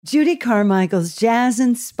Judy Carmichael's Jazz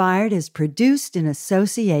Inspired is produced in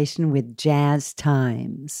association with Jazz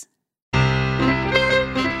Times.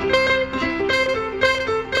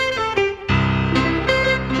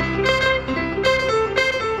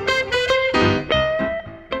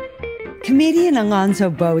 Comedian Alonzo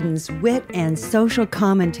Bodden's wit and social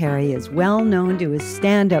commentary is well known to his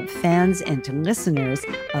stand-up fans and to listeners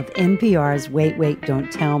of NPR's Wait, Wait,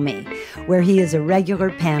 Don't Tell Me, where he is a regular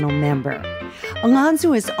panel member.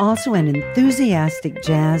 Alonzo is also an enthusiastic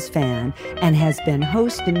jazz fan and has been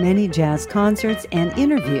host to many jazz concerts and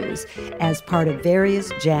interviews as part of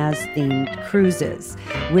various jazz-themed cruises,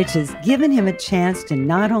 which has given him a chance to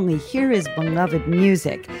not only hear his beloved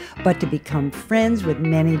music, but to become friends with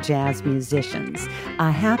many jazz musicians,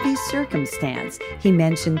 a happy circumstance he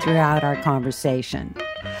mentioned throughout our conversation.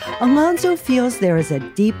 Alonzo feels there is a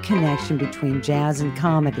deep connection between jazz and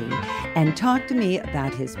comedy and talked to me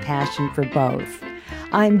about his passion for both.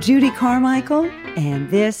 I'm Judy Carmichael, and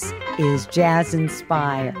this is Jazz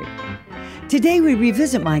Inspired. Today we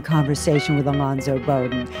revisit my conversation with Alonzo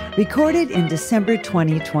Bodden, recorded in December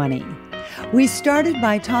 2020. We started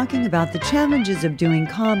by talking about the challenges of doing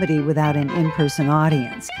comedy without an in-person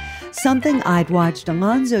audience, something I'd watched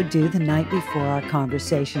Alonzo do the night before our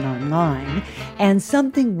conversation online, and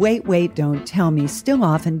something Wait, Wait, Don't Tell Me still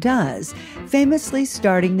often does, famously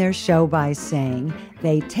starting their show by saying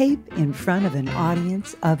they tape in front of an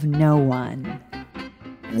audience of no one.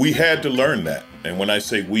 We had to learn that. And when I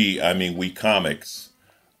say we, I mean we comics.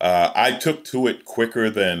 I took to it quicker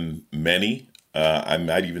than many. I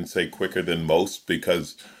might even say quicker than most,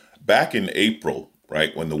 because back in April,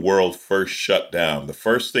 right, when the world first shut down, the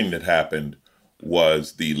first thing that happened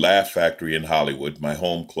was the Laugh Factory in Hollywood, my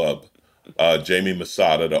home club. Jamie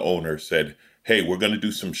Masada, the owner, said, hey, we're going to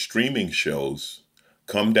do some streaming shows.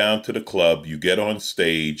 Come down to the club, you get on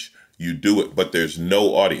stage, you do it, but there's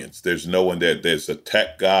no audience. There's no one there. There's a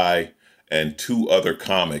tech guy and two other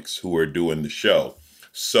comics who are doing the show.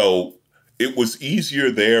 So it was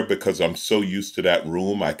easier there because I'm so used to that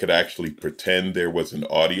room. I could actually pretend there was an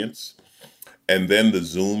audience. And then the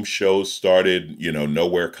Zoom shows started,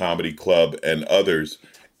 Nowhere Comedy Club and others.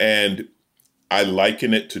 And I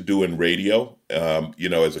liken it to doing radio.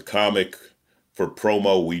 As a comic for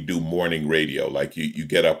promo, we do morning radio. Like you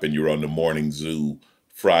get up and you're on the morning zoo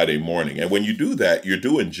Friday morning. And when you do that, you're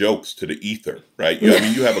doing jokes to the ether, right?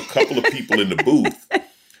 You have a couple of people in the booth,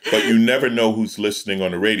 but you never know who's listening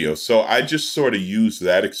on the radio. So I just sort of used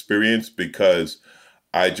that experience because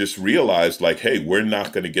I just realized, like, hey, we're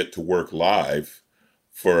not going to get to work live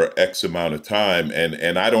for X amount of time.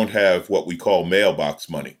 And I don't have what we call mailbox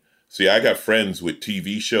money. See, I got friends with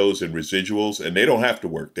TV shows and residuals, and they don't have to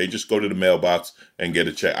work. They just go to the mailbox and get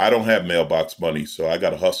a check. I don't have mailbox money, so I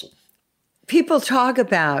got to hustle. People talk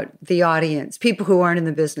about the audience. People who aren't in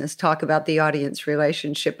the business talk about the audience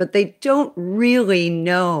relationship, but they don't really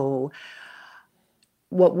know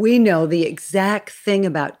what we know, the exact thing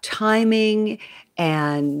about timing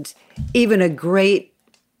and even a great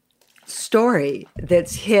story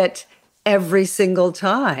that's hit every single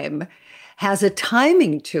time has a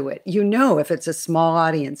timing to it. If it's a small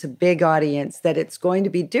audience, a big audience, that it's going to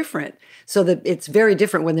be different. So that it's very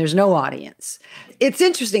different when there's no audience. It's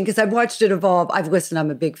interesting because I've watched it evolve. I've listened. I'm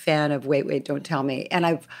a big fan of Wait, Wait, Don't Tell Me.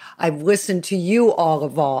 And I've listened to you all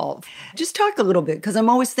evolve. Just talk a little bit, because I'm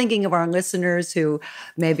always thinking of our listeners who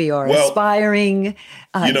maybe are aspiring.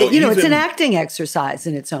 It's an acting exercise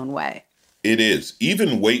in its own way. It is.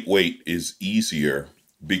 Even Wait, Wait is easier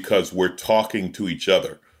because we're talking to each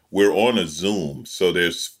other. We're on a Zoom, so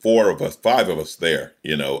there's 5 of us there,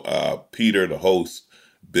 Peter, the host,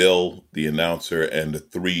 Bill, the announcer, and the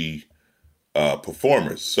 3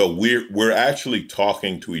 performers. So we're actually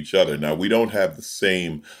talking to each other. Now, we don't have the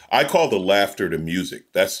same, I call the laughter the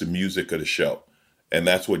music. That's the music of the show. And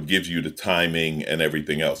that's what gives you the timing and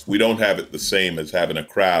everything else. We don't have it the same as having a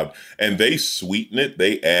crowd. And they sweeten it.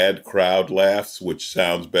 They add crowd laughs, which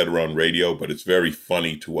sounds better on radio, but it's very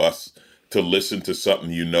funny to us to listen to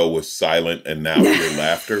something was silent and now hear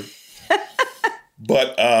laughter.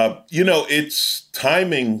 But, it's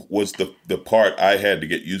timing was the part I had to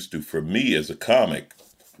get used to. For me as a comic,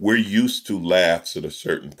 we're used to laughs at a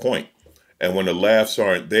certain point. And when the laughs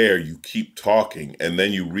aren't there, you keep talking and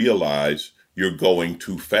then you realize you're going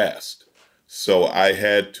too fast. So I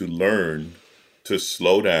had to learn to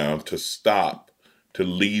slow down, to stop, to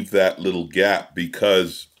leave that little gap,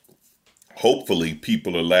 because hopefully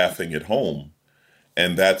people are laughing at home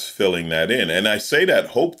and that's filling that in. And I say that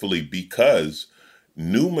hopefully because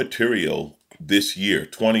new material this year,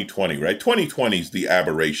 2020, right? 2020 is the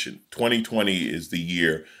aberration. 2020 is the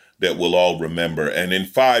year that we'll all remember. And in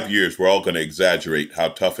 5 years, we're all going to exaggerate how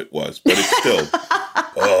tough it was. But it's still,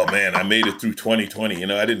 oh man, I made it through 2020. You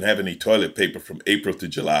know, I didn't have any toilet paper from April to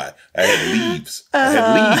July. I had leaves. I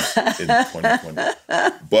had leaves in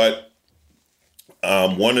 2020. But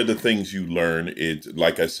one of the things you learn is,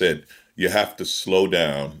 like I said, you have to slow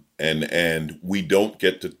down, and we don't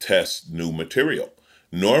get to test new material.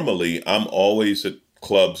 Normally, I'm always at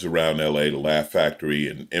clubs around LA, the Laugh Factory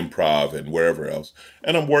and Improv and wherever else,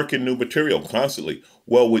 and I'm working new material constantly.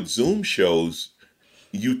 Well, with Zoom shows,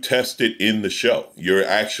 you test it in the show. You're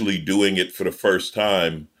actually doing it for the first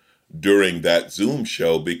time during that Zoom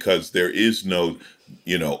show, because there is no,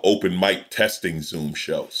 open mic testing Zoom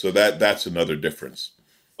show. So that's another difference.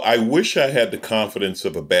 I wish I had the confidence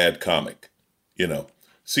of a bad comic,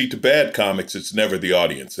 See, to bad comics, it's never the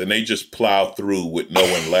audience, and they just plow through with no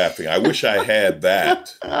one laughing. I wish I had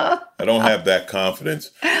that. I don't have that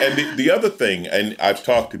confidence. And the other thing, and I've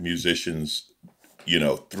talked to musicians,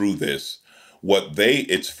 through this,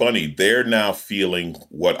 it's funny, they're now feeling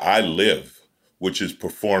what I live, which is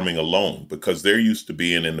performing alone, because they're used to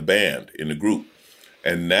being in the band, in the group.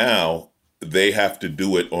 And now they have to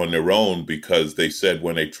do it on their own, because they said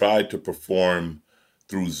when they tried to perform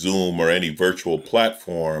through Zoom or any virtual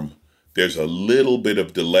platform, there's a little bit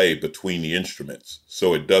of delay between the instruments,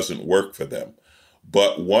 so it doesn't work for them.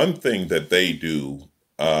 But one thing that they do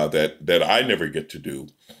that I never get to do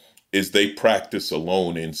is they practice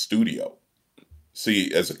alone in studio.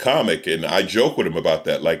 See, as a comic, and I joke with them about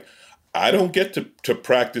that, like, I don't get to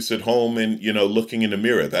practice at home and, looking in the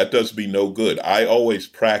mirror. That does me no good. I always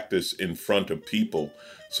practice in front of people.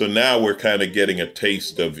 So now we're kind of getting a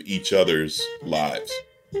taste of each other's lives.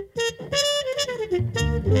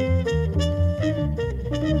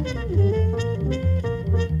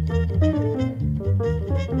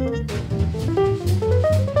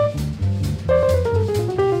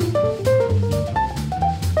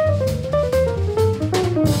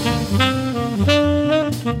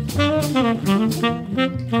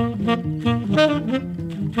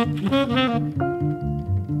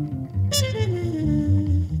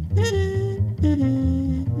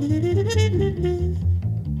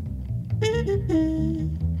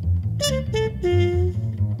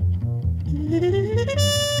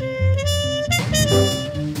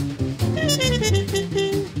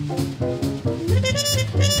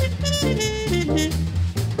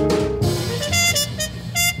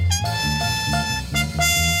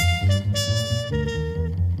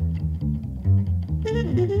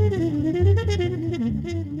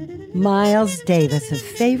 Miles Davis, a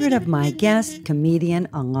favorite of my guest, comedian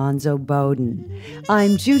Alonzo Bodden.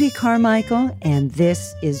 I'm Judy Carmichael, and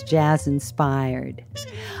this is Jazz Inspired.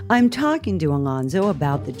 I'm talking to Alonzo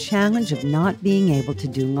about the challenge of not being able to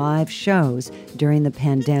do live shows during the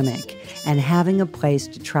pandemic and having a place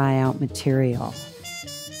to try out material.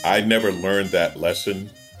 I never learned that lesson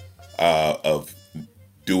of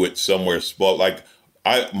do it somewhere small. Like,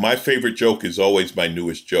 my favorite joke is always my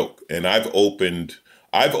newest joke, and I've opened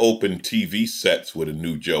TV sets with a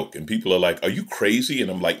new joke, and people are like, "Are you crazy?" And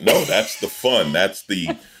I'm like, "No, that's the fun. That's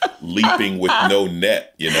the leaping with no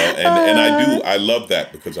net, And I love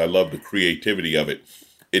that, because I love the creativity of it.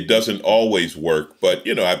 It doesn't always work, but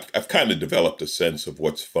I've kind of developed a sense of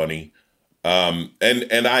what's funny,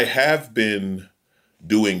 and I have been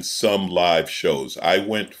doing some live shows. I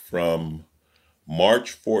went from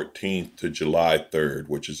March 14th to July 3rd,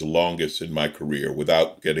 which is the longest in my career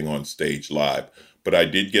without getting on stage live. But I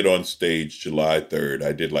did get on stage July 3rd.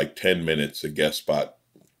 I did like 10 minutes, a guest spot.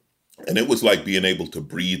 And it was like being able to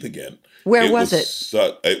breathe again. Where was it?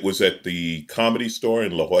 It was at the Comedy Store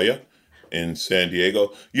in La Jolla in San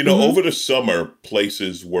Diego. Over the summer,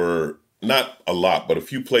 places were, not a lot, but a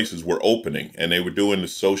few places were opening. And they were doing the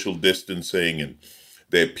social distancing, and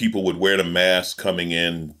that people would wear the mask coming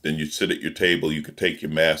in. Then you'd sit at your table. You could take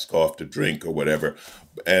your mask off to drink or whatever.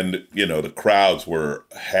 And, the crowds were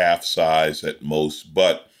half size at most,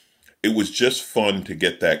 but it was just fun to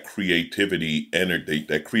get that creativity energy,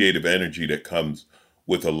 that creative energy that comes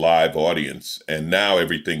with a live audience. And now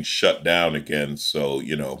everything's shut down again. So,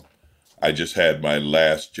 I just had my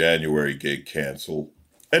last January gig canceled,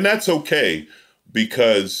 and that's okay,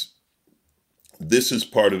 because this is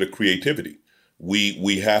part of the creativity.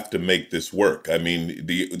 We have to make this work. I mean,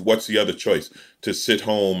 what's the other choice? To sit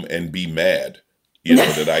home and be mad,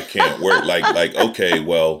 that I can't work. Like, okay,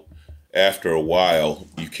 well, after a while,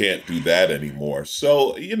 you can't do that anymore.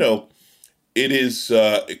 So, it is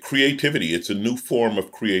creativity. It's a new form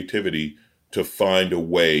of creativity to find a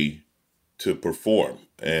way to perform.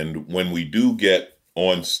 And when we do get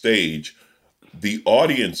on stage, the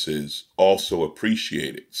audiences also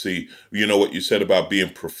appreciate it. See, you know what you said about being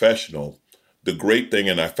professional. The great thing,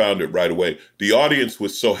 and I found it right away, the audience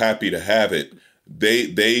was so happy to have it.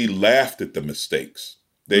 They laughed at the mistakes.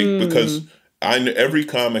 Because every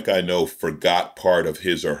comic I know forgot part of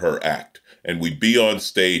his or her act, and we'd be on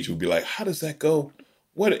stage, we'd be like, "How does that go?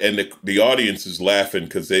 What?" And the audience is laughing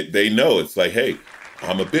because they know it's like, "Hey,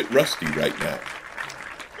 I'm a bit rusty right now."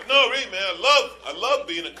 But no, really, man, I love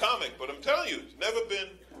being a comic, but I'm telling you, it's never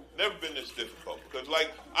been this difficult. Because,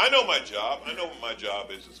 like, I know my job. I know what my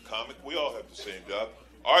job is as a comic. We all have the same job.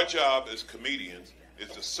 Our job as comedians is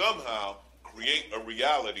to somehow create a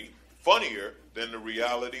reality funnier than the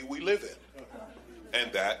reality we live in.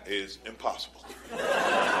 And that is impossible.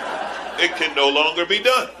 It can no longer be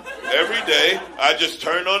done. Every day, I just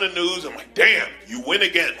turn on the news. I'm like, damn, you win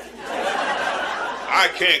again. I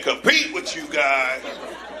can't compete with you guys.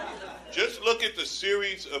 Just look at the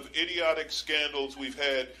series of idiotic scandals we've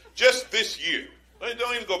had just this year.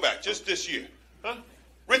 Don't even go back, just this year. Huh?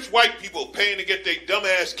 Rich white people paying to get their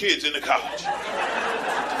dumbass kids into college.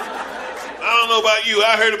 I don't know about you.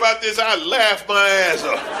 I heard about this. I laughed my ass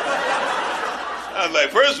off. I was like,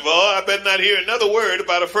 first of all, I better not hear another word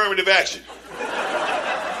about affirmative action.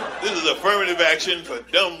 This is affirmative action for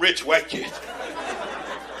dumb rich white kids.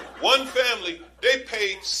 One family, they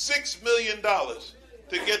paid $6 million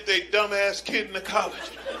to get their dumbass kid into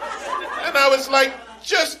college. And I was like,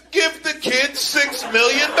 just give the kid $6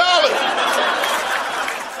 million.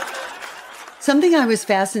 Something I was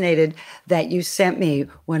fascinated that you sent me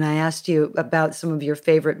when I asked you about some of your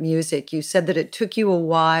favorite music. You said that it took you a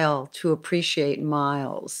while to appreciate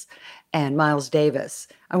Miles and Miles Davis.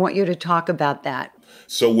 I want you to talk about that.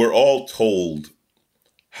 So we're all told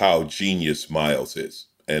how genius Miles is.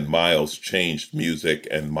 And Miles changed music,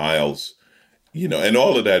 and Miles, and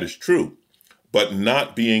all of that is true. But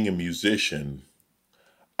not being a musician,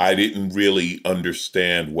 I didn't really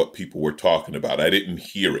understand what people were talking about. I didn't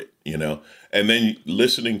hear it, And then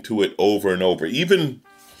listening to it over and over, even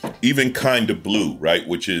Kinda Blue, right,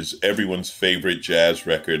 which is everyone's favorite jazz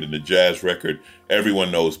record. And the jazz record,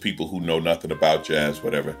 everyone knows, people who know nothing about jazz,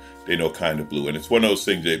 whatever, they know Kinda Blue. And it's one of those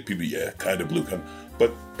things that people, Kinda Blue.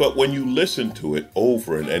 But when you listen to it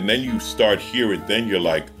over and then you start hearing, then you're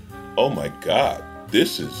like, oh my God,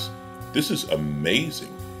 this is amazing.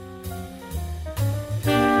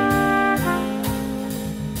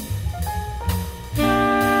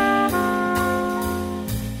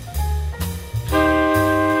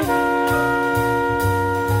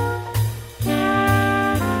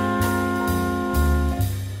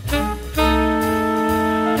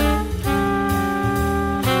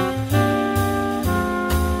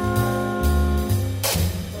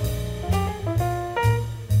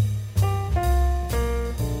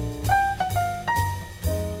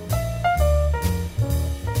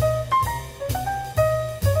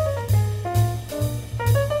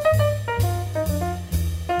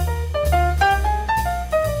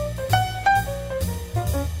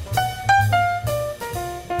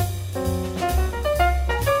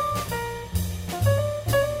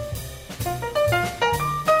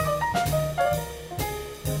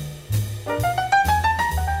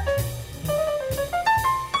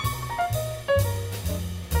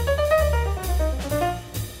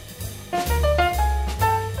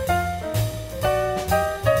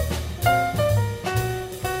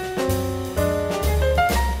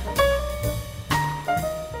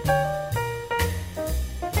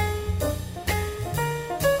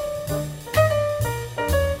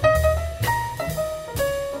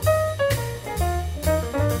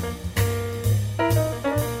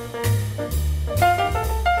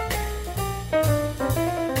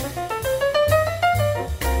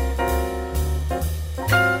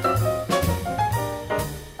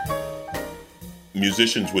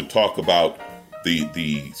 Musicians would talk about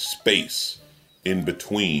the space in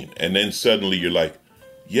between, and then suddenly you're like,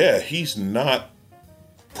 yeah, he's not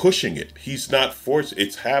pushing it, he's not forcing,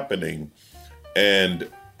 it's happening, and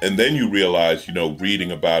then you realize,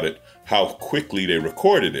 reading about it, how quickly they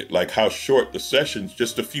recorded it, like how short the sessions,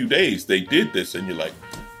 just a few days they did this, and you're like,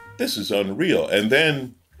 this is unreal. And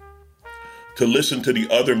then to listen to the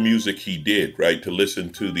other music he did, right, to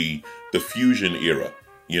listen to the fusion era,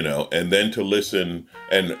 and then to listen,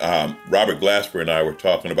 and Robert Glasper and I were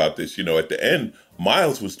talking about this, at the end,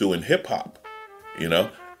 Miles was doing hip hop,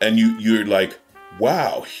 and you're like,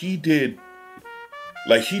 wow, he did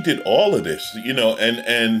all of this,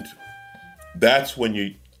 and that's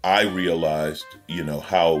when I realized,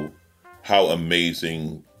 how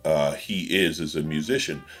amazing he is as a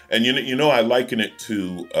musician. And, I liken it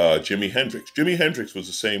to Jimi Hendrix. Jimi Hendrix was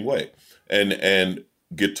the same way. And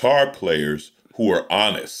guitar players who are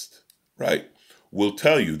honest, right, will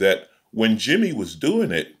tell you that when Jimmy was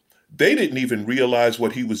doing it, they didn't even realize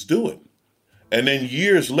what he was doing. And then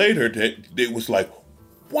years later, it was like,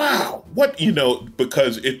 wow, what,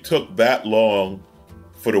 because it took that long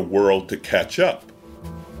for the world to catch up.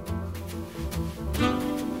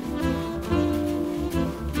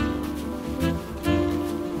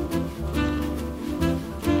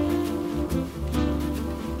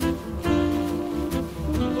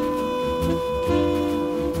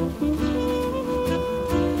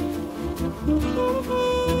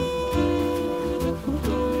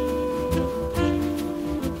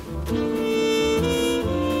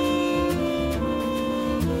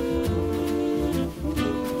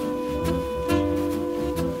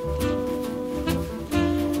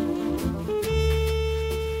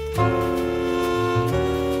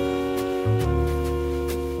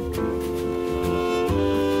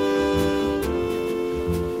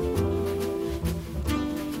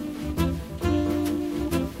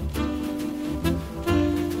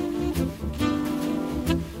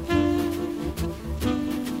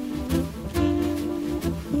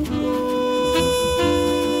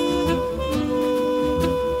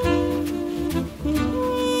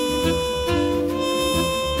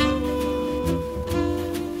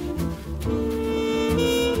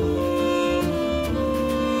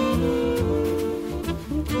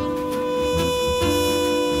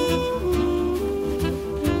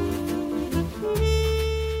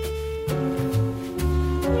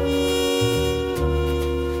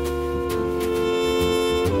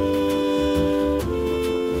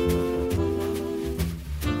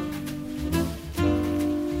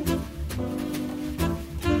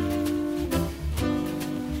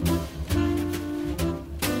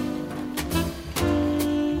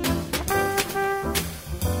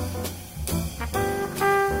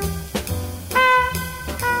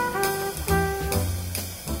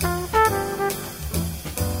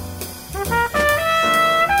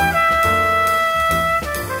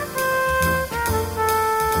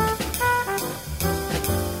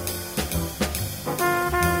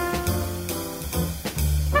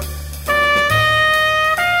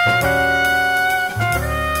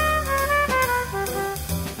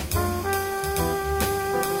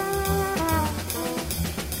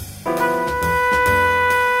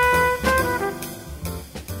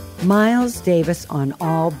 Miles Davis on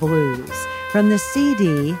All Blues from the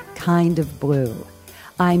CD Kind of Blue.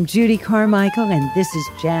 I'm Judy Carmichael, and this is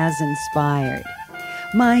Jazz Inspired.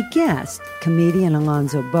 My guest, comedian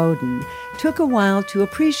Alonzo Bodden, took a while to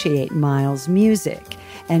appreciate Miles' music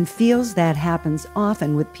and feels that happens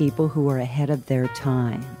often with people who are ahead of their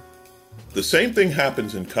time. The same thing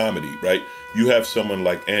happens in comedy, right? You have someone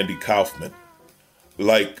like Andy Kaufman.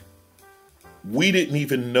 Like, we didn't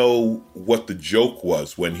even know what the joke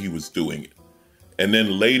was when he was doing it. And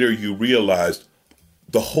then later you realized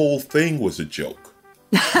the whole thing was a joke.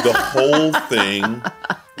 The whole thing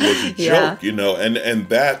was a joke, and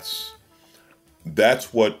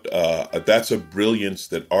that's a brilliance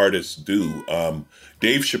that artists do.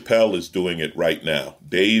 Dave Chappelle is doing it right now.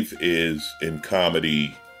 Dave is in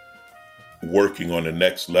comedy working on the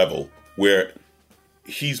next level where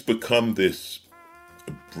he's become this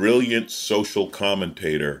brilliant social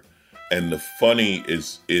commentator, and the funny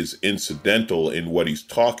is incidental in what he's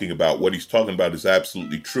talking about. What he's talking about is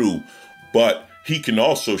absolutely true, but he can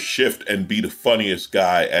also shift and be the funniest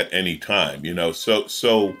guy at any time,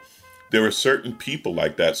 So there are certain people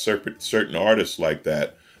like that, certain artists like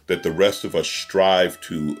that the rest of us strive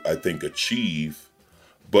to, I think, achieve,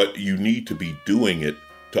 but you need to be doing it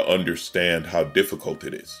to understand how difficult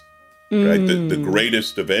it is, right? The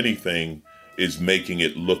greatest of anything is making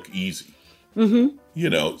it look easy, and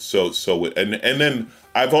then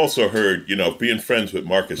I've also heard, being friends with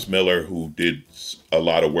Marcus Miller, who did a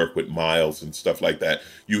lot of work with Miles and stuff like that,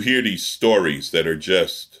 you hear these stories that are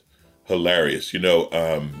just hilarious, and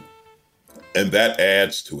that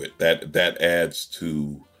adds to it. That adds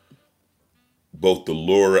to both the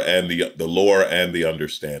lure and the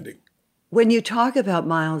understanding. When you talk about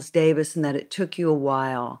Miles Davis and that it took you a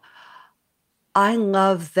while, I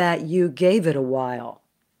love that you gave it a while.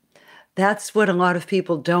 That's what a lot of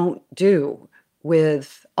people don't do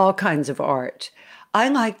with all kinds of art. I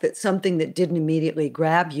like that something that didn't immediately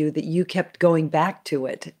grab you, that you kept going back to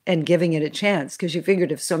it and giving it a chance, because you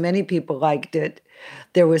figured if so many people liked it,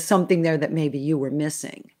 there was something there that maybe you were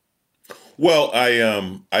missing. Well,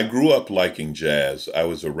 I grew up liking jazz. I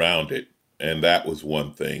was around it, and that was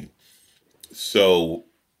one thing. So,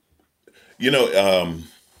 and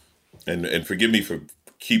forgive me for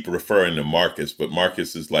keep referring to Marcus, but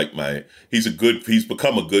Marcus is like he's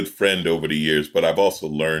become a good friend over the years, but I've also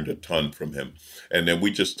learned a ton from him. And then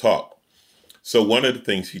we just talk. So one of the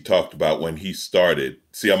things he talked about when he started,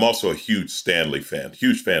 see, I'm also a huge fan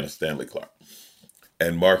of Stanley Clarke.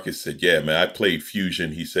 And Marcus said, yeah, man, I played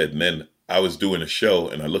fusion. He said, and then I was doing a show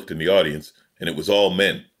and I looked in the audience and it was all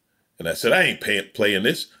men. And I said, I ain't playing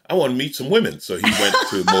this. I want to meet some women. So he went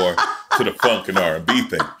more to the funk and R&B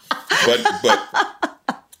thing. But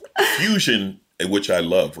fusion, which I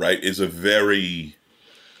love, right, is a very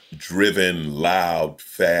driven, loud,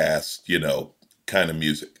 fast, kind of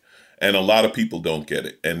music. And a lot of people don't get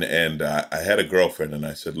it. And I had a girlfriend and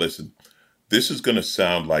I said, listen, this is going to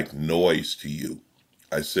sound like noise to you.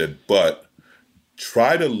 I said, but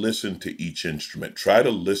try to listen to each instrument. Try to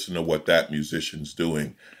listen to what that musician's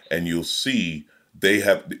doing. And you'll see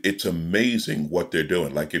it's amazing what they're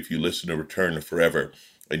doing. Like if you listen to Return to Forever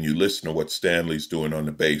and you listen to what Stanley's doing on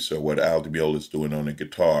the bass or what Al Di Meola's doing on the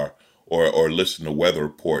guitar, or listen to Weather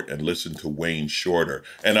Report and listen to Wayne Shorter.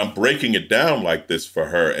 And I'm breaking it down like this for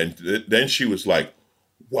her. And then she was like,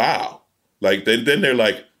 wow. Like, then they're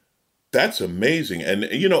like, that's amazing. And,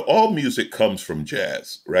 all music comes from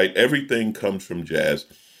jazz, right? Everything comes from jazz.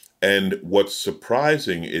 And what's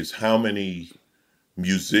surprising is how many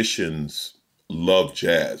musicians love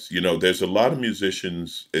jazz. There's a lot of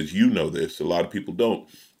musicians, as you know this, a lot of people don't.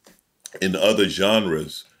 In other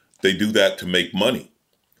genres, they do that to make money.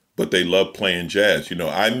 But they love playing jazz.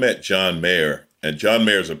 I met John Mayer, and John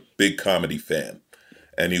Mayer's a big comedy fan.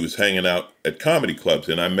 And he was hanging out at comedy clubs,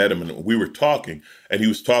 and I met him, and we were talking, and he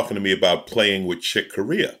was talking to me about playing with Chick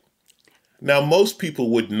Corea. Now, most people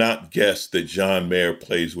would not guess that John Mayer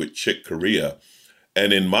plays with Chick Corea.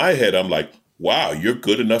 And in my head, I'm like, wow, you're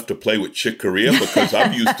good enough to play with Chick Corea? Because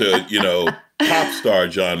I'm used to, pop star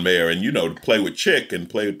John Mayer and, to play with Chick and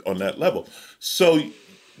play on that level. So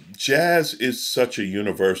jazz is such a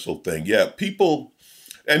universal thing. Yeah, people,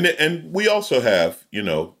 and we also have,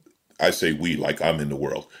 I say we like I'm in the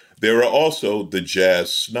world. There are also the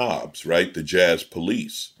jazz snobs, right? The jazz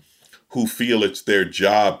police who feel it's their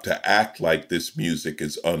job to act like this music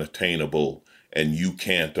is unattainable and you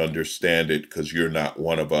can't understand it because you're not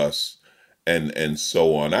one of us, and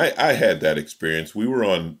so on. I had that experience. We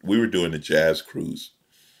were doing a jazz cruise.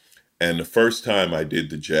 And the first time I did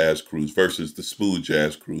the jazz cruise versus the smooth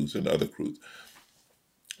jazz cruise and other cruise,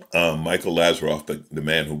 Michael Lazaroff, the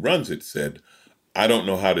man who runs it, said, I don't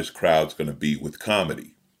know how this crowd's going to be with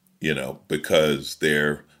comedy, because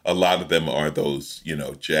a lot of them are those,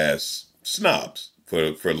 jazz snobs,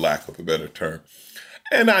 for lack of a better term.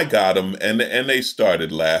 And I got them, and they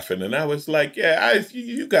started laughing. And I was like, yeah,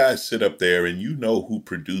 you guys sit up there and you know who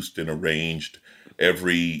produced and arranged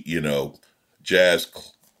every, jazz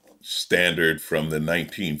standard from the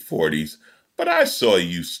 1940s. But I saw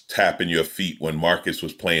you tapping your feet when Marcus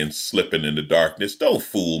was playing Slippin' in the Darkness. Don't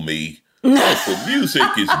fool me. Music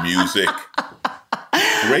is music.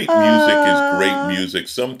 Great music is great music.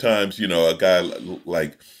 Sometimes, a guy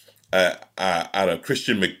like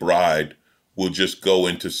Christian McBride will just go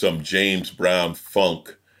into some James Brown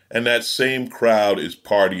funk, and that same crowd is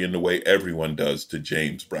partying the way everyone does to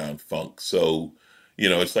James Brown funk. So,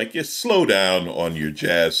 it's like you slow down on your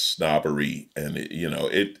jazz snobbery, and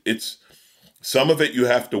it's some of it you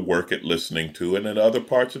have to work at listening to, and then other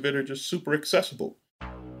parts of it are just super accessible.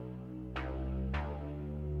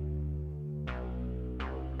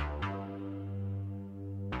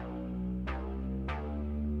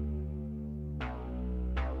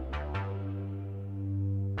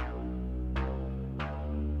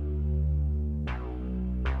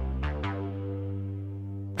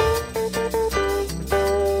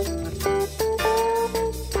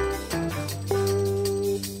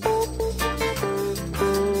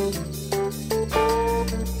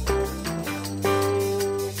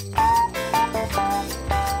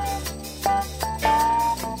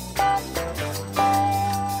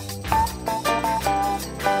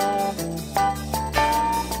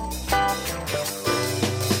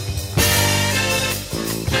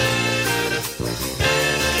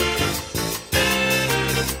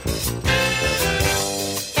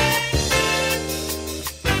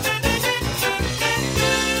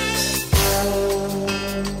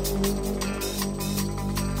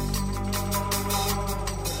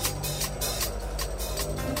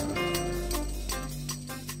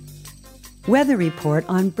 Weather Report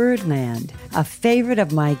on Birdland, a favorite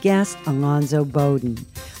of my guest, Alonzo Bodden.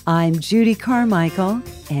 I'm Judy Carmichael,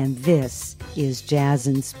 and this is Jazz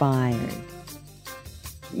Inspired.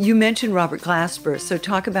 You mentioned Robert Glasper, so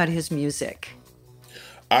talk about his music.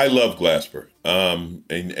 I love Glasper,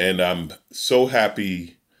 and I'm so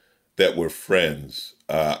happy that were friends.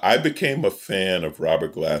 I became a fan of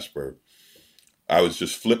Robert Glasper. I was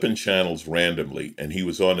just flipping channels randomly, and he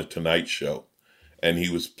was on a Tonight Show, and he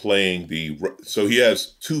was playing so he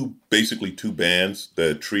has basically two bands,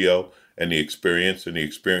 the Trio and the Experience, and the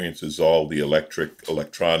Experience is all the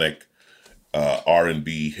electronic,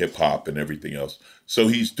 R&B, hip hop, and everything else. So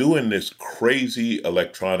he's doing this crazy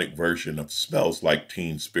electronic version of Smells Like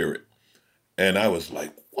Teen Spirit. And I was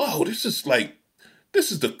like, whoa, this is the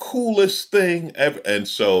coolest thing ever. And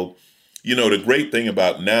so, the great thing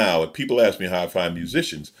about now, if people ask me how I find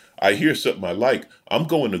musicians, I hear something I like, I'm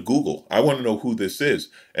going to Google. I want to know who this is.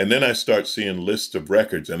 And then I start seeing lists of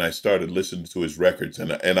records, and I started listening to his records.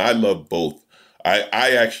 And I love both. I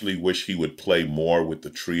actually wish he would play more with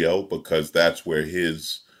the Trio, because that's where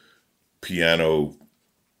his piano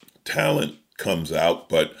talent comes out.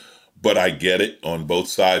 But I get it on both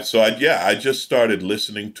sides. So I just started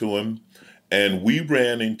listening to him, and we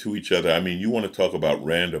ran into each other. I mean, you want to talk about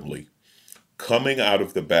randomly, coming out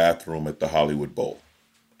of the bathroom at the Hollywood Bowl.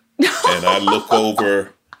 And I look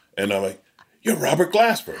over and I'm like, "You're Robert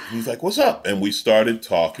Glasper." And he's like, "What's up?" And we started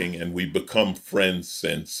talking, and we've become friends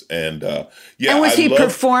since. And And was he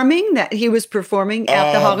performing? That he was performing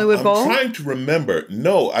at the Hollywood Bowl? I'm trying to remember.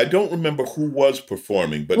 No, I don't remember who was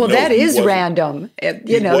performing. But that is random.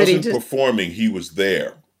 He wasn't performing. He was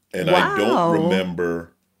there, and wow. I don't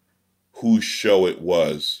remember whose show it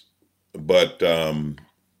was. But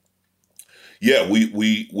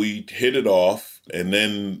we hit it off, and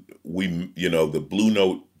then the Blue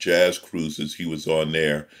Note Jazz Cruises, he was on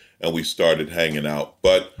there, and we started hanging out.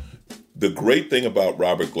 But the great thing about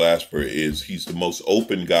Robert Glasper is he's the most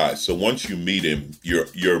open guy. So once you meet him,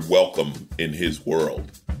 you're welcome in his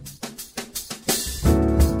world.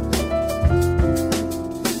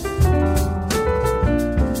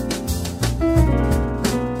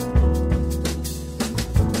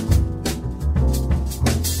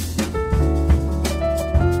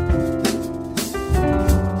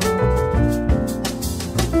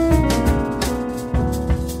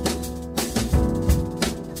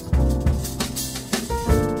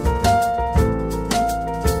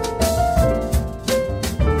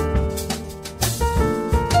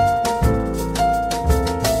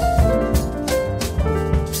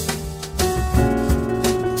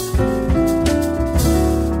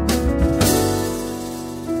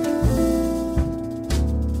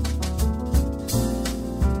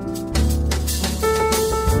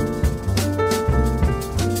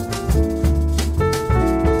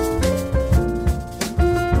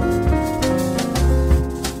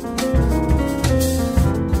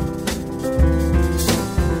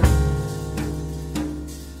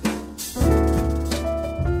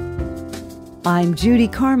 I'm Judy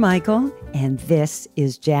Carmichael, and this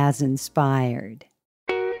is Jazz Inspired.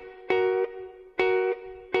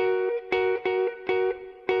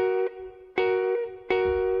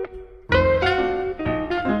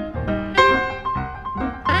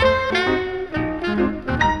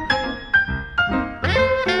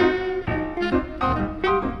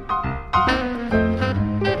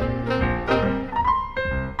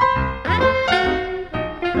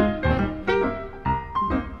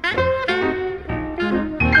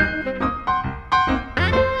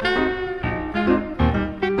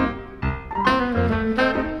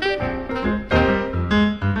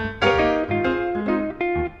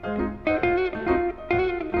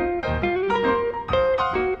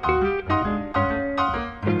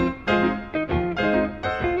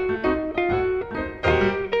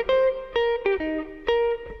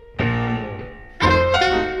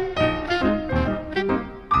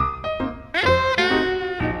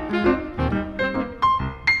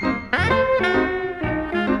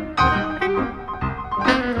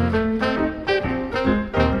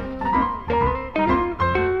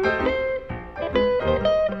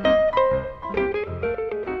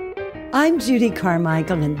 I'm Judy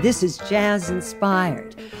Carmichael, and this is Jazz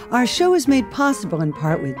Inspired. Our show is made possible in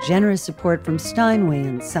part with generous support from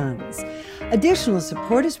Steinway & Sons. Additional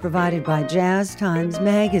support is provided by Jazz Times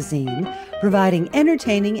Magazine, providing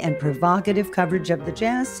entertaining and provocative coverage of the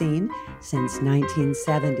jazz scene since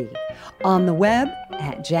 1970. On the web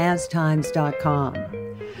at jazztimes.com.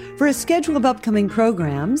 For a schedule of upcoming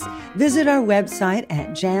programs, visit our website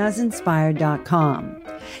at jazzinspired.com.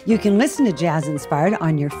 You can listen to Jazz Inspired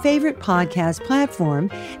on your favorite podcast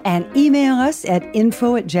platform and email us at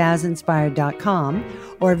info@jazzinspired.com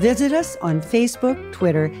or visit us on Facebook,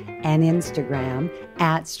 Twitter, and Instagram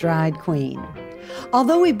at Stride Queen.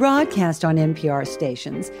 Although we broadcast on NPR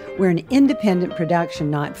stations, we're an independent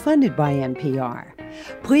production not funded by NPR.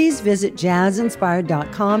 Please visit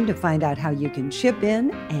jazzinspired.com to find out how you can chip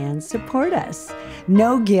in and support us.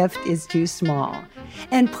 No gift is too small.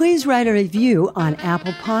 And please write a review on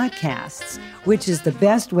Apple Podcasts, which is the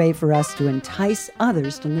best way for us to entice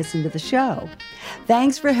others to listen to the show.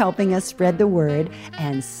 Thanks for helping us spread the word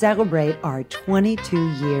and celebrate our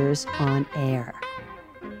 22 years on air.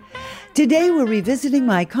 Today, we're revisiting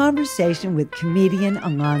my conversation with comedian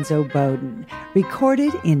Alonzo Bodden,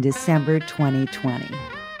 recorded in December 2020.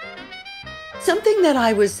 Something that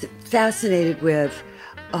I was fascinated with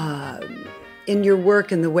in your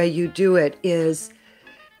work and the way you do it is,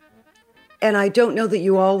 and I don't know that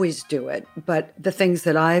you always do it, but the things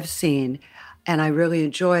that I've seen, and I really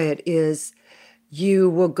enjoy it, is you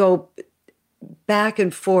will go back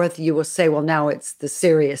and forth. You will say, well, now it's the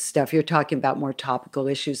serious stuff. You're talking about more topical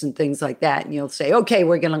issues and things like that. And you'll say, okay,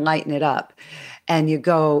 we're going to lighten it up. And you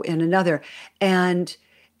go in another. And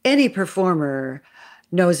any performer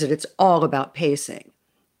knows that it's all about pacing.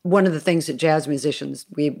 One of the things that jazz musicians,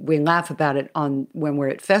 we laugh about it when we're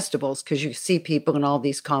at festivals, because you see people in all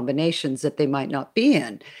these combinations that they might not be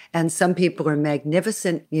in. And some people are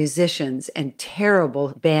magnificent musicians and terrible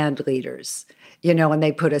band leaders. And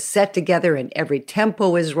they put a set together and every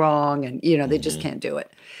tempo is wrong and, they just can't do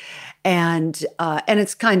it. And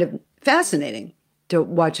it's kind of fascinating to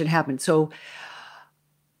watch it happen. So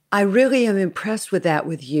I really am impressed with that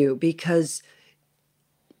with you, because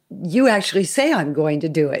you actually say, I'm going to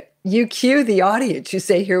do it. You cue the audience. You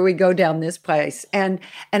say, here we go down this place. And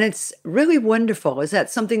it's really wonderful. Is that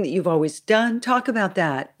something that you've always done? Talk about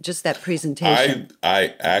that, just that presentation.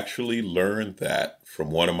 I actually learned that from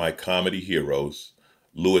one of my comedy heroes,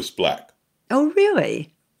 Lewis Black. Oh,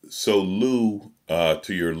 really? So Lou,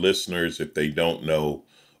 to your listeners, if they don't know,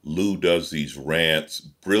 Lou does these rants,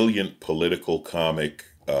 brilliant political comic,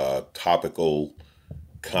 topical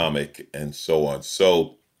comic, and so on.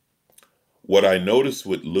 So what I noticed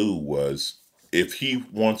with Lou was, if he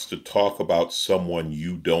wants to talk about someone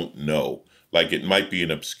you don't know, like it might be an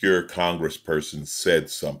obscure congressperson said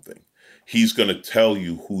something, he's going to tell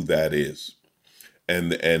you who that is.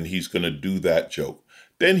 And he's going to do that joke.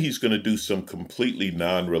 Then he's going to do some completely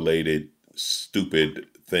non-related, stupid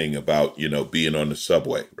thing about, being on the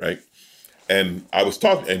subway, right? And I was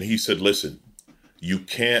talking, and he said, listen, you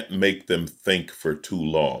can't make them think for too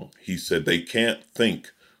long. He said they can't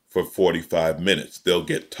think for 45 minutes. They'll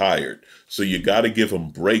get tired. So you got to give them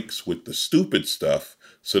breaks with the stupid stuff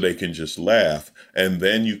so they can just laugh. And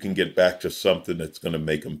then you can get back to something that's going to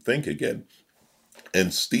make them think again.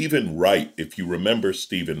 And Stephen Wright, if you remember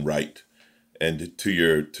Stephen Wright, and to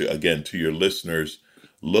your listeners,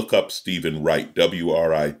 look up Stephen Wright,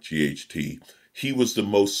 W-R-I-G-H-T. He was the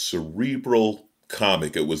most cerebral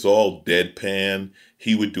comic. It was all deadpan.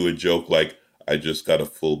 He would do a joke like, I just got a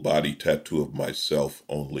full body tattoo of myself,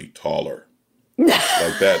 only taller.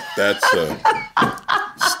 Like that's a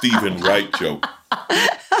Stephen Wright joke.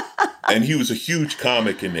 And he was a huge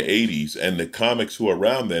comic in the 80s. And the comics who were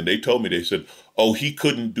around then, they told me, they said, oh, he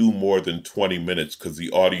couldn't do more than 20 minutes because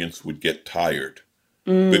the audience would get tired.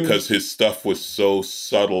 Because his stuff was so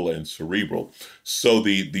subtle and cerebral. So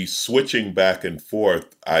the switching back and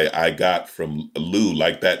forth I got from Lou,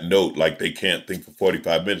 like that note, like they can't think for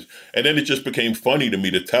 45 minutes. And then it just became funny to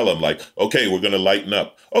me to tell him, like, okay, we're going to lighten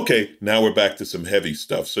up. Okay, now we're back to some heavy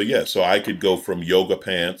stuff. So yeah, so I could go from yoga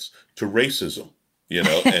pants to racism,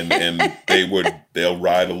 and they'll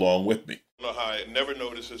ride along with me. I don't know how I never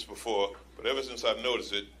noticed this before, but ever since I've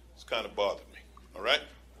noticed it, it's kind of bothered me. All right?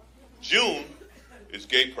 June is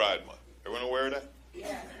Gay Pride Month. Everyone aware of that?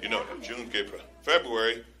 Yeah. You know that. June, Gay Pride.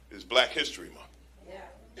 February is Black History Month. Yeah.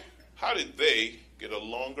 How did they get a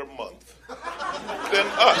longer month than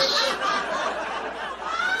us?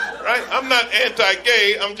 Right? I'm not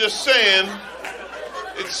anti-gay. I'm just saying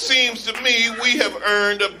it seems to me we have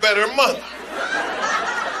earned a better month.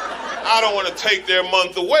 I don't want to take their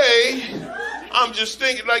month away. I'm just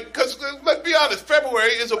thinking, because let's be honest,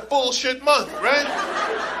 February is a bullshit month, right?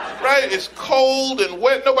 Right? It's cold and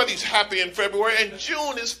wet. Nobody's happy in February. And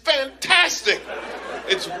June is fantastic.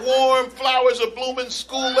 It's warm. Flowers are blooming.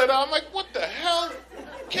 School let out. I'm like, what the hell?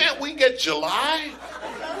 Can't we get July?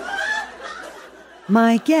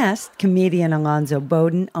 My guest, comedian Alonzo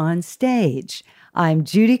Bodden, on stage. I'm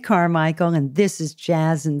Judy Carmichael, and this is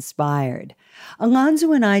Jazz Inspired.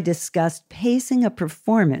 Alonzo and I discussed pacing a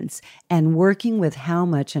performance and working with how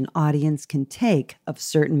much an audience can take of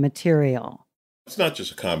certain material. It's not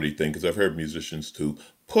just a comedy thing, because I've heard musicians too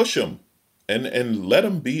push them and let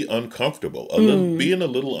them be uncomfortable. Being a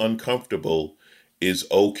little uncomfortable is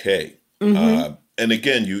okay. And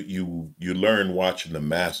again, you learn watching the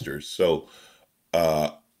masters. So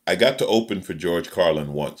I I got to open for George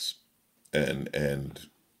Carlin once, and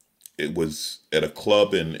it was at a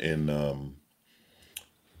club in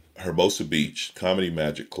Hermosa Beach, Comedy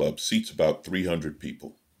Magic Club, seats about 300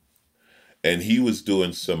 people. And he was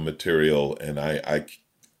doing some material, and I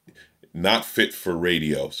not fit for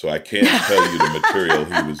radio, so I can't tell you the material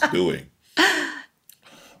he was doing.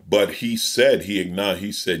 But he said,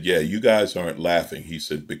 he said, yeah, you guys aren't laughing. He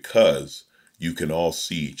said, because you can all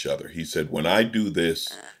see each other. He said, when I do this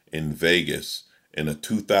in Vegas in a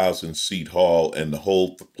 2,000 seat hall and the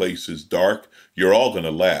whole place is dark, you're all going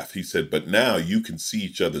to laugh. He said, but now you can see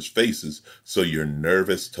each other's faces, so you're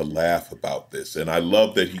nervous to laugh about this. And I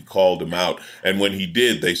love that he called them out. And when he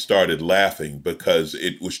did, they started laughing because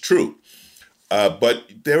it was true.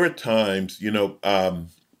 But there are times,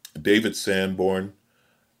 David Sanborn,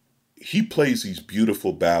 he plays these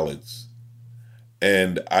beautiful ballads.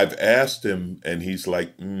 And I've asked him, and he's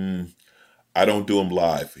like, I don't do them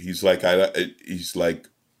live. He's like,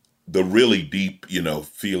 the really deep,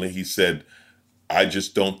 feeling. He said, I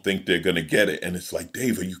just don't think they're going to get it. And it's like,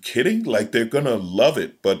 Dave, are you kidding? Like, they're going to love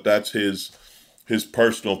it. But that's his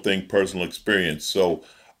personal thing, personal experience. So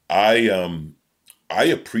I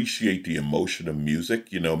appreciate the emotion of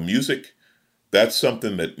music. Music, that's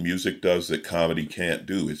something that music does that comedy can't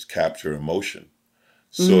do, is capture emotion.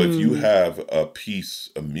 So if you have a piece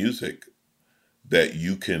of music that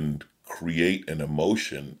you can create an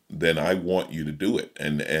emotion, then I want you to do it.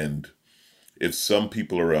 And if some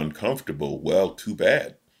people are uncomfortable, well, too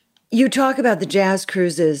bad. You talk about the jazz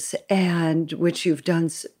cruises, and which you've done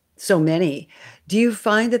so many. Do you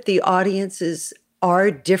find that the audiences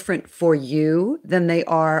are different for you than they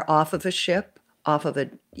are off of a ship,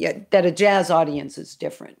 that a jazz audience is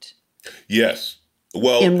different? Yes.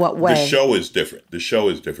 Well, in what way? The show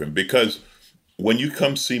is different because when you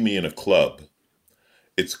come see me in a club,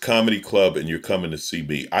 it's a comedy club and you're coming to see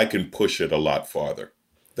me. I can push it a lot farther.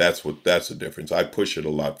 That's the difference. I push it a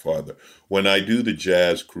lot farther. When I do the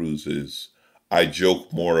jazz cruises, I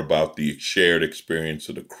joke more about the shared experience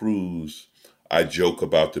of the cruise. I joke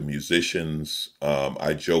about the musicians.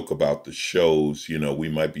 I joke about the shows. We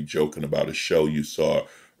might be joking about a show you saw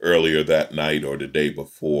earlier that night or the day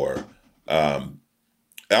before.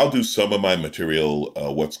 I'll do some of my material,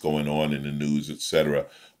 what's going on in the news, etc.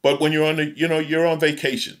 But when you're you're on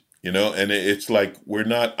vacation, and it's like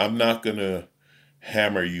I'm not going to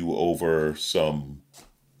hammer you over some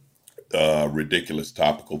ridiculous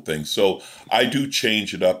topical thing. So I do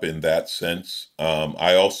change it up in that sense.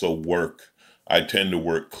 I tend to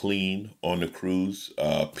work clean on the cruise,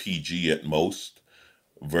 PG at most.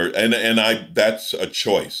 That's a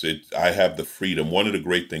choice. I have the freedom. One of the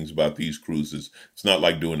great things about these cruises, it's not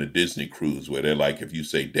like doing a Disney cruise where they're like, if you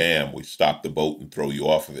say, damn, we stop the boat and throw you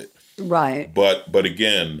off of it. Right. But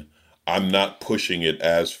again, I'm not pushing it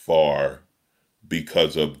as far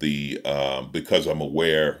because I'm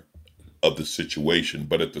aware of the situation.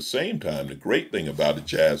 But at the same time, the great thing about a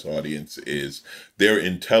jazz audience is they're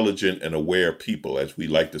intelligent and aware people. As we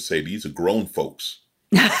like to say, these are grown folks.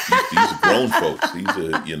 These are grown folks. These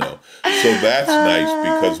are, So that's nice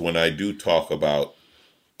because when I do talk about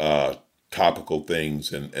topical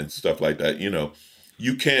things and stuff like that,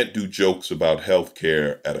 you can't do jokes about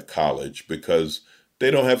healthcare at a college because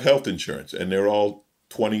they don't have health insurance and they're all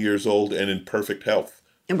 20 years old and in perfect health.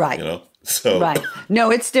 Right. So right.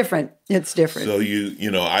 No, it's different. It's different. So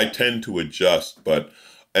I tend to adjust,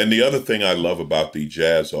 and the other thing I love about the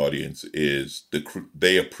jazz audience is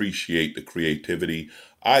they appreciate the creativity.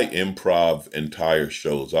 I improv entire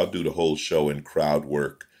shows. I'll do the whole show in crowd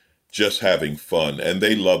work, just having fun. And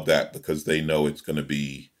they love that because they know it's going to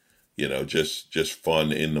be, just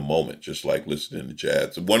fun in the moment, just like listening to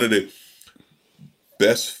jazz. One of the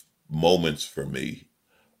best moments for me,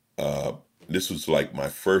 this was like my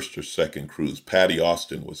first or second cruise. Patty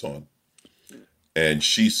Austin was on. And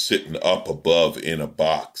she's sitting up above in a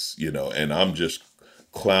box, and I'm just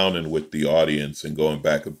clowning with the audience and going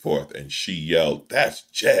back and forth. And she yelled, "That's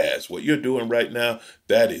jazz. What you're doing right now,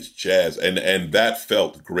 that is jazz." And that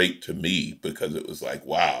felt great to me because it was like,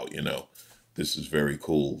 wow, this is very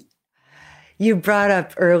cool. You brought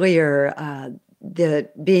up earlier the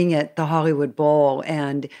being at the Hollywood Bowl,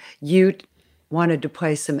 and you wanted to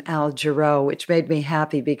play some Al Jarreau, which made me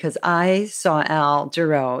happy because I saw Al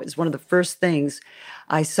Jarreau. It's one of the first things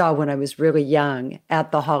I saw when I was really young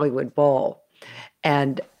at the Hollywood Bowl.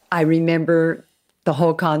 And I remember the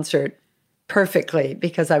whole concert perfectly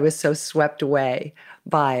because I was so swept away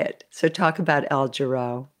by it. So talk about Al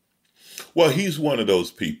Jarreau. Well, he's one of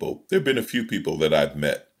those people. There have been a few people that I've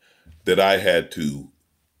met that I had to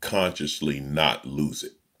consciously not lose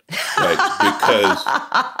it. right? Because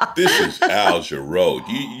this is Al Jarreau.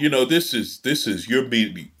 You know, this is you're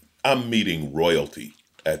meeting. I'm meeting royalty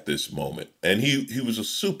at this moment, and he was a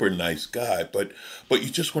super nice guy. But you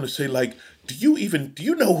just want to say, like, do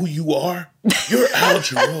you know who you are? You're Al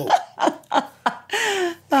Jarreau.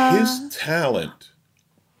 His talent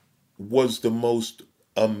was the most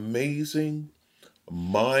amazing,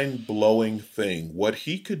 mind-blowing thing. What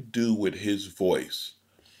he could do with his voice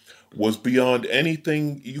was beyond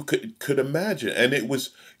anything you could imagine. And it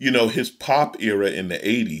was, you know, his pop era in the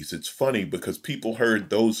 80s. It's funny because people heard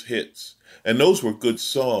those hits, and those were good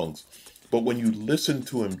songs. But when you listen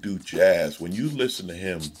to him do jazz, when you listen to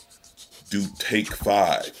him do Take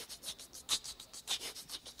Five,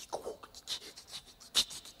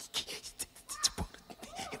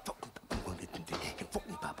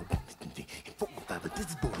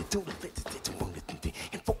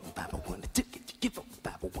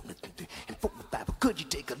 could you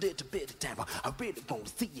take a little bit of time? I really want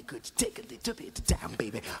to see you. Could you take a little bit of time,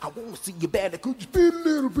 baby? I want to see you better. Could you spend a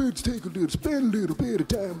little bit, spend a little bit of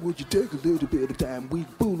time? Would you take a little bit of time? We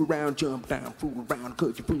fool around, jump down, fool around.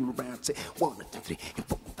 Could you fool around? Say 1 2 3 and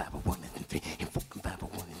 4 5 1 and 3 and 4 5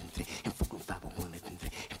 1 and 3 and 4 5 1 and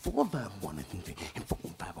 3 and 4 5 1 and 3 and 4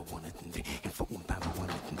 5 1 and 3 and 4 5 1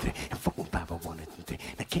 and 3 and 4 5 1 and 3.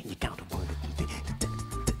 Now can you count to 1 and 3?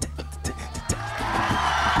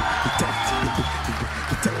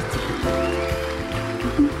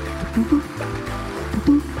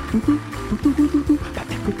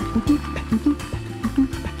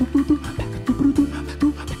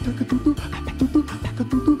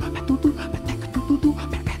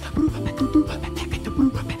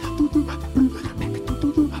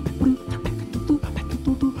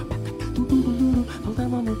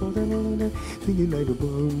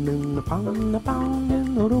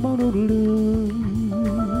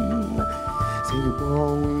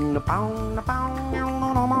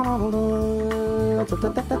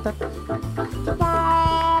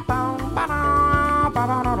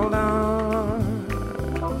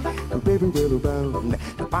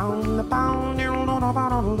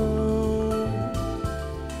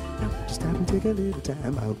 Just stop and take a little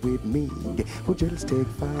time out with me. Well, just take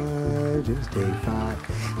 5, just take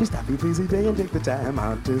 5. Just stop your busy day and take the time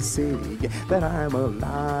out to see that I'm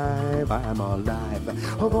alive, I'm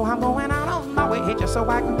alive. Although I'm going out on my way just so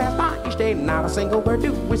I can pass by each day. Not a single word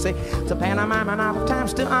do we say. It's a pantomime and out of time.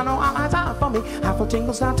 Still I know all eyes are for me. I feel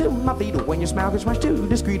tingles down to my feet. When your smile gets much too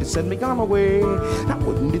discreet to send me on my way. Now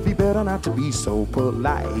wouldn't it be better not to be so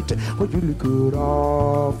polite? Well, you look good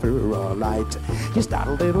off for a light. You start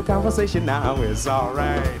a little conversation now, it's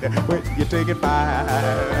alright. When you take it by.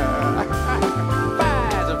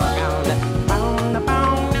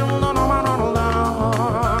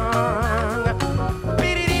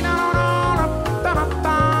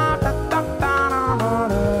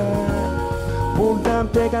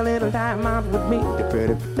 Take a little time out with me,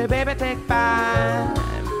 the baby, take 5.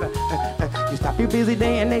 You stop your busy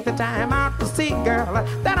day and take the time out to see, girl,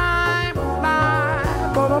 that I'm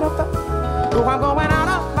alive. Oh, I'm going out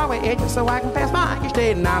of my way just so I can pass by each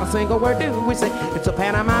day. Not a single word do we say. It's a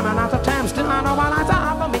pantomime and out of time. Still I know all eyes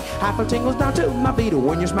are for me. I feel tingles down to my feet.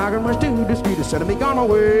 When your smile runs too discreet to send me on my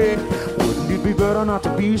way. Wouldn't it be better not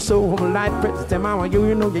to be so polite? Princess mama,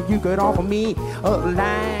 you know that you could offer me a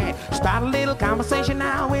light. Start a little conversation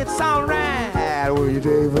now, it's alright. Will you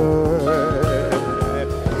take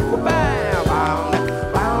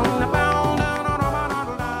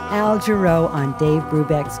Al Jarreau on Dave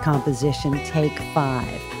Brubeck's composition Take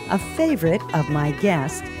 5, a favorite of my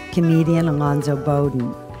guest, comedian Alonzo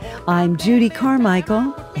Bodden. I'm Judy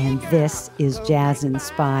Carmichael, and this is Jazz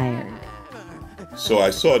Inspired. So I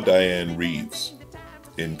saw Diane Reeves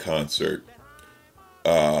in concert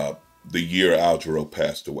the year Al Jarreau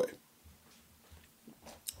passed away.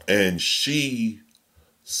 And she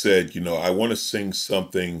said, you know, I want to sing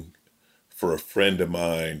something for a friend of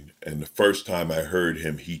mine. And the first time I heard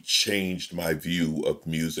him, he changed my view of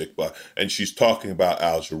music. And she's talking about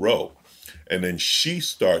Al Jarreau. And then she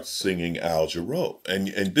starts singing Al Jarreau.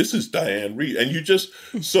 And this is Diane Reeves. And you just,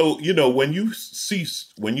 so, you know, when you see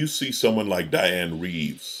someone like Diane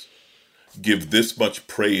Reeves give this much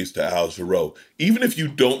praise to Al Jarreau, even if you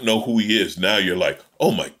don't know who he is, now you're like,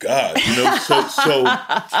 oh my God, you know, so,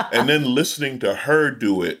 and then listening to her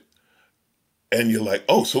do it, and you're like,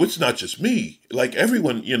 oh, so it's not just me. Like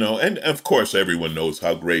everyone, you know, and of course everyone knows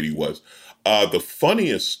how great he was. The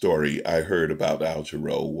funniest story I heard about Al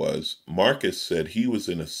Jarreau was Marcus said he was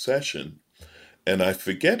in a session, and I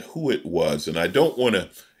forget who it was, and I don't want to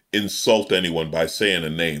insult anyone by saying a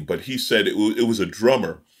name, but he said it was a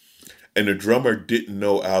drummer. and the drummer didn't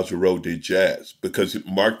know Al Jarreau did jazz because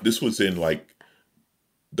this was in like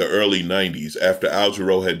the early 90s after Al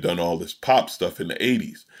Jarreau had done all this pop stuff in the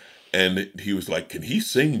 80s. And he was like, can he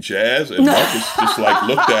sing jazz? And Marcus just like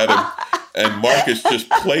looked at him, and Marcus just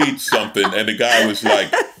played something, and the guy was like,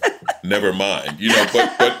 never mind,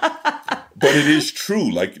 but it is true.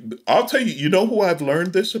 Like, I'll tell you, you know who I've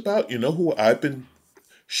learned this about? You know who I've been?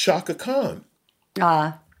 Shaka Khan.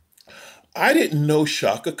 I didn't know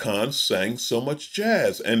Shaka Khan sang so much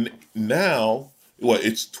jazz. And now,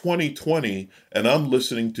 it's 2020, and I'm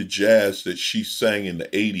listening to jazz that she sang in the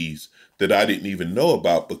 80s that I didn't even know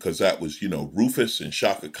about because that was, Rufus and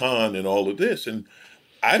Shaka Khan and all of this. And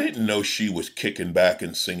I didn't know she was kicking back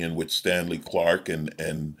and singing with Stanley Clarke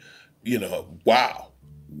and wow.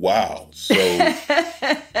 So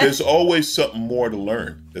there's always something more to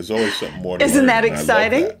learn. There's always something more to learn. Isn't that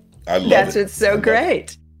exciting? I love That's it. what's so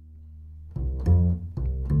great.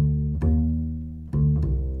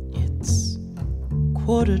 It's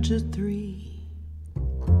 2:45.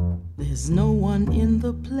 There's no one in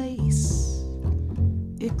the place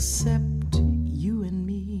except you and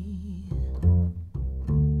me.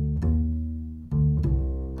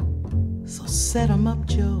 So set 'em up,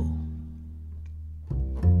 Joe.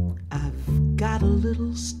 I've got a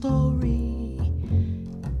little story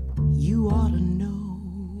you ought to know.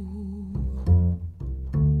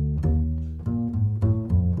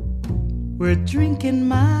 We're drinking,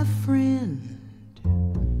 my friend,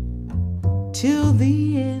 till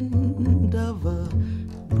the end of a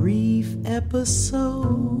brief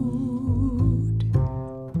episode.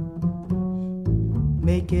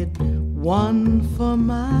 Make it one for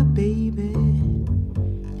my baby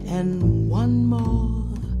and one more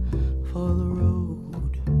for the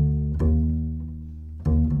road.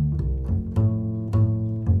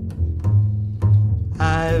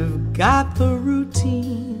 I've got the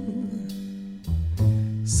routine,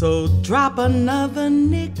 so drop another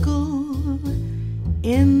nickel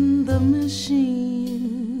in the machine.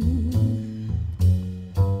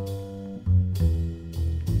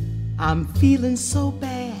 I'm feeling so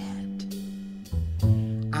bad,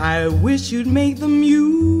 I wish you'd make the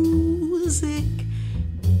music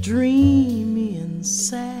dreamy and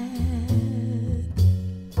sad.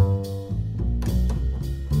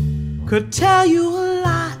 Could tell you a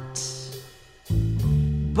lot,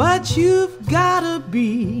 but you've gotta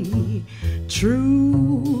be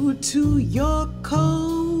true to your code.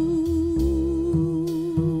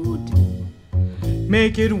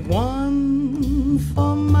 Make it one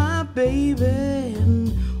for my baby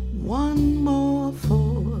and one more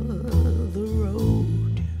for the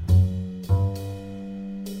road.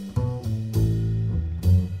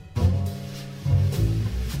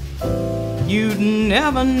 You'd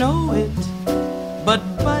never know it, but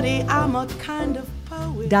buddy, I'm a kind of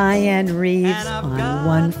poet. Diane Reeves on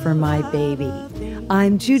One for My Baby.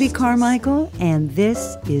 I'm Judy Carmichael, and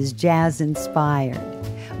this is Jazz Inspired.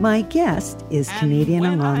 My guest is comedian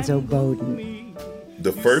Alonzo Bowden.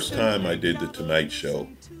 The first time I did The Tonight Show,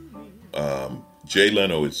 Jay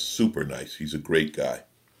Leno is super nice. He's a great guy.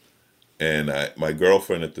 And my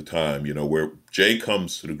girlfriend at the time, where Jay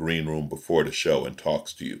comes to the green room before the show and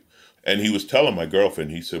talks to you. And he was telling my girlfriend,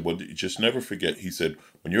 he said, well, just never forget. He said,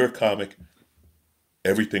 when you're a comic,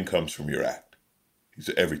 everything comes from your act. He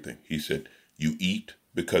said, everything. He said, you eat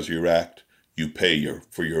because of your act. You pay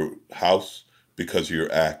for your house because of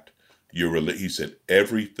your act. He said,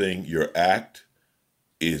 everything, your act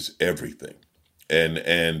is everything.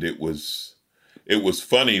 And it was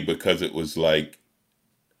funny because it was like,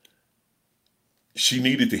 she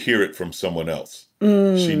needed to hear it from someone else.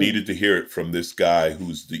 She needed to hear it from this guy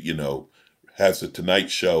who's has a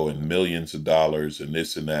Tonight Show and millions of dollars and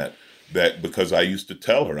this and that. That because I used to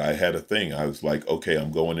tell her, I had a thing. I was like, okay,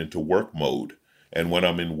 I'm going into work mode. And when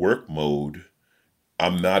I'm in work mode,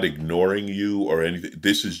 I'm not ignoring you or anything.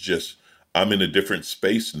 This is just, I'm in a different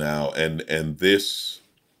space now. And this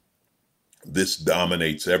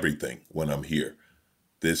dominates everything when I'm here.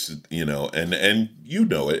 This, and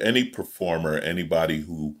it, any performer, anybody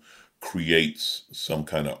who creates some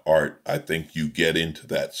kind of art, I think you get into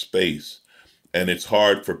that space. And it's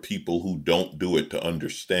hard for people who don't do it to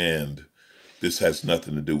understand this has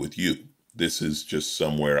nothing to do with you. This is just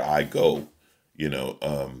somewhere I go,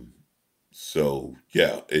 So,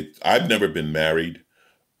 yeah, I've never been married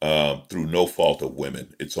through no fault of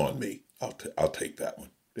women. It's on me. I'll take that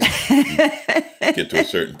one. You get to a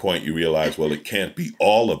certain point, you realize, well, it can't be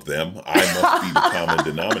all of them. I must be the common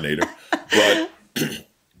denominator. But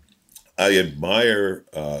I admire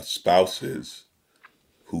spouses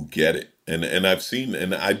who get it. And I've seen,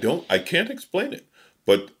 and I can't explain it,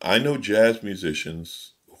 but I know jazz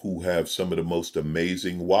musicians who have some of the most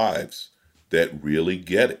amazing wives that really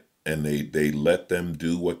get it. And they let them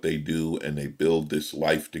do what they do and they build this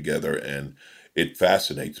life together. And it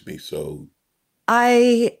fascinates me. So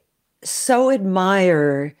I so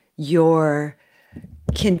admire your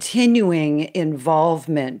continuing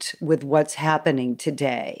involvement with what's happening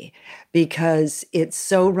today because it's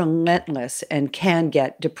so relentless and can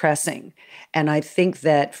get depressing. And I think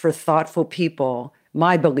that for thoughtful people,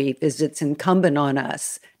 my belief is it's incumbent on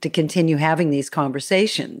us to continue having these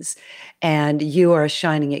conversations. And you are a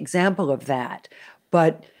shining example of that.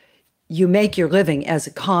 But you make your living as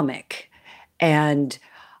a comic. And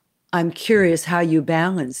I'm curious how you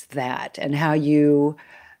balance that and how you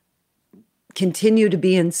continue to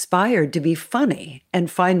be inspired to be funny and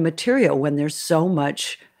find material when there's so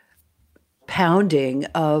much pounding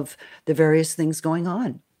of the various things going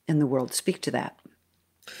on in the world. Speak to that.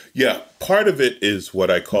 yeah, part of it is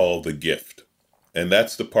what I call the gift. And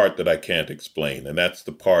that's the part that I can't explain. And that's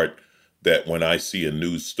the part that when I see a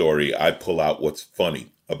news story, I pull out what's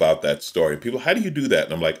funny about that story. People, how do you do that?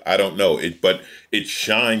 And I'm like, I don't know. But it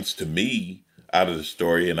shines to me out of the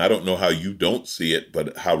story. And I don't know how you don't see it,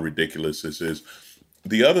 but how ridiculous this is.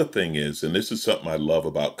 The other thing is, and this is something I love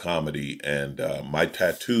about comedy, and my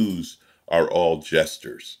tattoos are all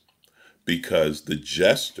jesters because the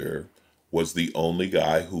jester was the only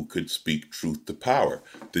guy who could speak truth to power.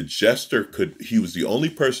 The jester he was the only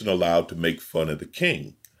person allowed to make fun of the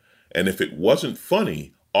king. And if it wasn't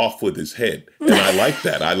funny, off with his head. And I like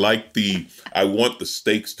that. I want the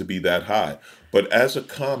stakes to be that high. But as a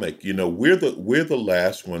comic, we're the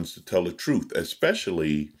last ones to tell the truth,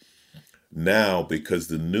 especially now because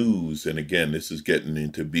the news, and again, this is getting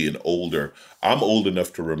into being older. I'm old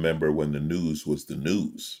enough to remember when the news was the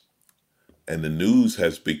news. And the news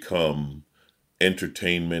has become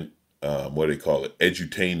entertainment, what do they call it?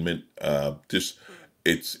 Edutainment.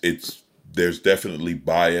 There's definitely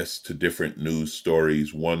bias to different news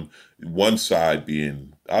stories. One side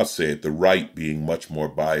being, I'll say it, the right being much more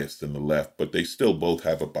biased than the left, but they still both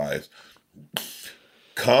have a bias.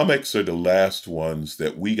 Comics are the last ones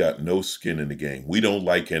that we got no skin in the game. We don't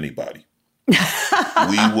like anybody.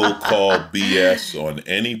 We will call BS on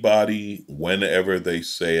anybody whenever they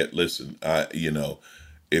say it. Listen,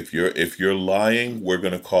 if you're lying, we're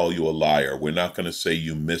going to call you a liar. We're not going to say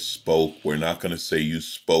you misspoke. We're not going to say you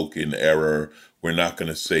spoke in error. We're not going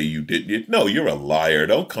to say you didn't. No, you're a liar.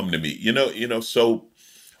 Don't come to me. So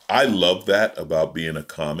I love that about being a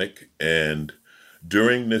comic. And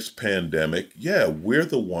during this pandemic, yeah, we're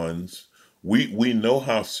the ones. We know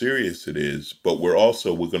how serious it is, but we're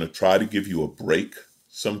going to try to give you a break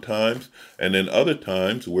sometimes. And then other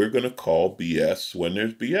times we're going to call BS when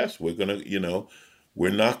there's BS. We're going to, we're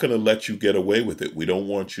not going to let you get away with it. We don't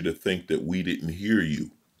want you to think that we didn't hear you.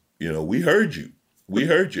 We heard you. We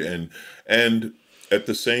heard you. And at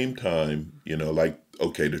the same time,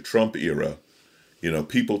 the Trump era,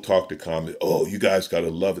 people talk to comedy, oh, you guys got to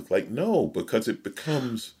love it. Like, no, because it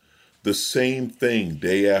becomes the same thing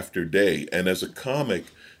day after day. And as a comic,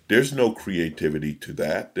 there's no creativity to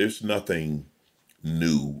that. There's nothing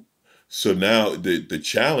new. So now the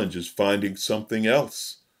challenge is finding something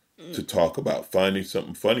else to talk about, finding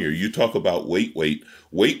something funnier. You talk about Wait Wait.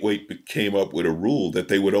 Wait Wait came up with a rule that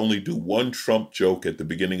they would only do one Trump joke at the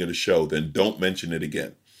beginning of the show, then don't mention it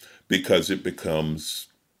again, because it becomes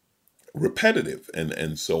repetitive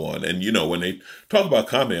and so on. And, when they talk about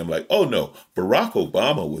comedy, I'm like, oh no, Barack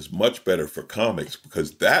Obama was much better for comics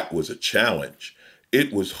because that was a challenge.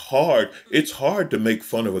 It was hard. It's hard to make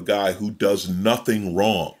fun of a guy who does nothing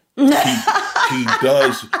wrong. He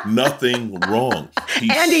does nothing wrong.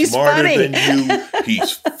 He's smarter funny. than you.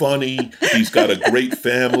 He's funny. He's got a great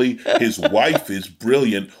family. His wife is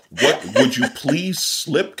brilliant. What would you please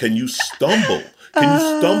slip? Can you stumble? Can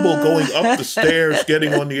you stumble going up the stairs,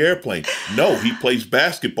 getting on the airplane? No, he plays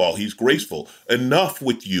basketball. He's graceful. Enough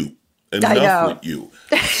with you. Enough with you.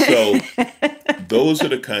 So those are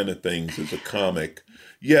the kind of things as a comic.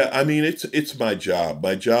 Yeah, I mean, it's my job.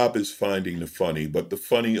 My job is finding the funny, but the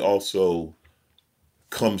funny also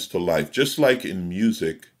comes to life. Just like in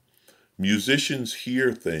music, musicians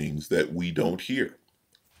hear things that we don't hear.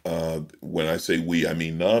 When I say we, I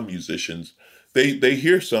mean non-musicians. They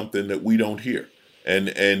hear something that we don't hear. And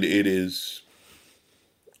it is,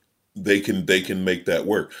 they can make that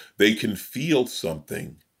work. They can feel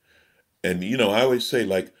something. And, I always say,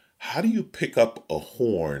 like, how do you pick up a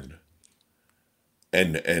horn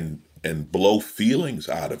and blow feelings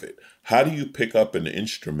out of it? How do you pick up an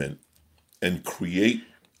instrument and create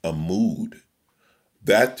a mood?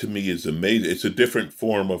 That to me is amazing. It's a different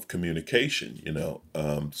form of communication,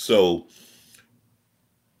 So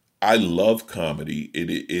I love comedy.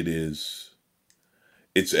 It's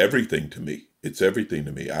everything to me. It's everything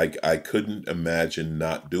to me. I couldn't imagine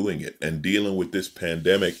not doing it. And dealing with this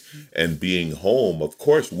pandemic and being home, of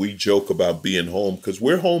course, we joke about being home because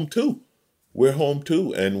we're home too. We're home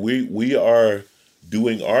too. And we are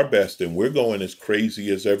doing our best, and we're going as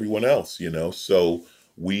crazy as everyone else, So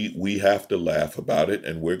we have to laugh about it,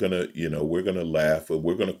 and we're gonna laugh, and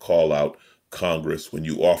we're gonna call out Congress when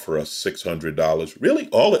you offer us $600. Really?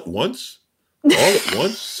 All at once? All at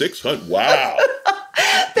once? 600? Wow.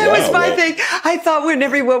 That was my thing. I thought when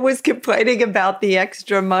everyone was complaining about the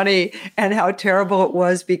extra money and how terrible it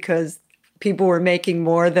was because people were making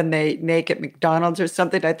more than they make at McDonald's or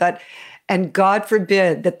something, I thought, and God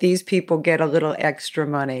forbid that these people get a little extra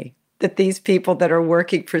money, that these people that are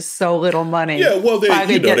working for so little money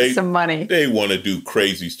finally get some money. They want to do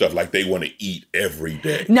crazy stuff, like they want to eat every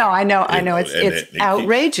day. No, I know. It's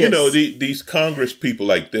outrageous. These Congress people,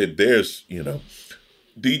 like there's.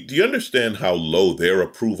 Do you understand how low their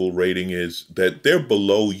approval rating is? That they're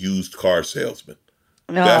below used car salesmen.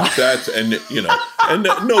 That's and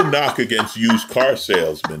no knock against used car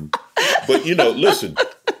salesmen, but listen.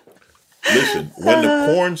 When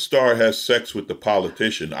the porn star has sex with the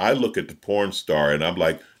politician, I look at the porn star and I'm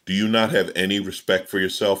like, do you not have any respect for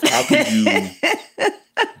yourself? How can you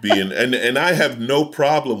be in? And I have no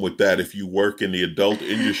problem with that if you work in the adult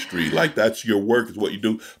industry, like that's your work, is what you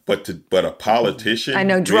do. But a politician, I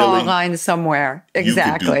know, draw a line somewhere.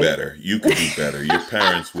 Exactly. You could do better. Your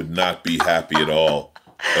parents would not be happy at all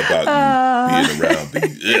about you being around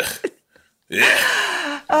these.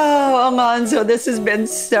 Oh, Alonzo, this has been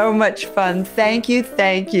so much fun. Thank you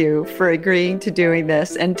for agreeing to doing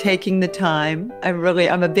this and taking the time.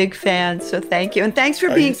 I'm a big fan, so thank you. And thanks for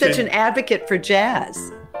being such an advocate for jazz.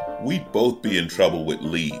 We'd both be in trouble with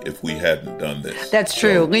Lee if we hadn't done this. That's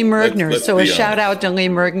true. So Lee Mergner. So a shout out to Lee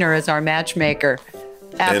Mergner as our matchmaker.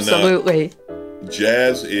 Absolutely. And,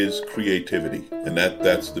 jazz is creativity, and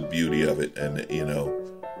that's the beauty of it. And,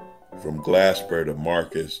 from Glasper to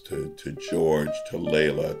Marcus to George to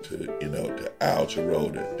Layla to Al Jarreau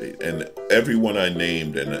and everyone I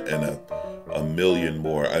named and a million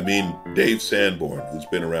more. I mean, Dave Sanborn, who's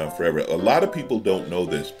been around forever. A lot of people don't know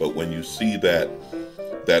this, but when you see that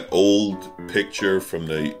old picture from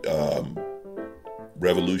the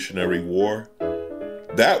Revolutionary War,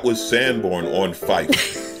 that was Sanborn on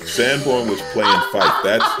fife. Sanborn was playing fife.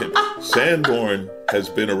 That's him. Sanborn has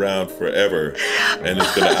been around forever and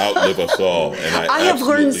is going to outlive us all. And I have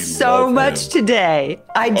learned so much today.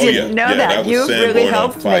 I didn't know that. You've really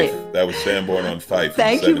helped me. That was Sanborn on fife.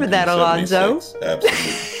 Thank you for that, Alonzo.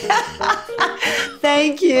 Absolutely.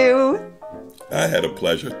 Thank you. I had a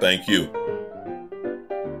pleasure. Thank you.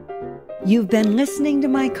 You've been listening to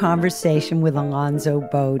my conversation with Alonzo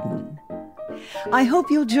Bodden. I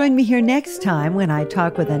hope you'll join me here next time when I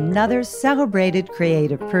talk with another celebrated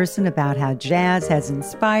creative person about how jazz has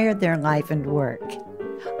inspired their life and work.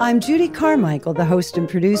 I'm Judy Carmichael, the host and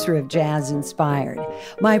producer of Jazz Inspired.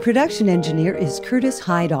 My production engineer is Curtis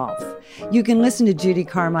Heidolf. You can listen to Judy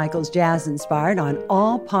Carmichael's Jazz Inspired on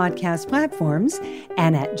all podcast platforms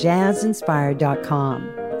and at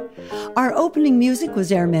jazzinspired.com. Our opening music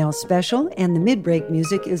was Airmail Special, and the mid-break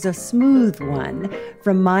music is a smooth one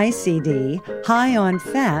from my CD, High on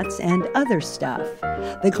Fats and Other Stuff.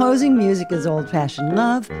 The closing music is Old Fashioned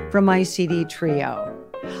Love from my CD Trio.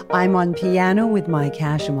 I'm on piano with Mike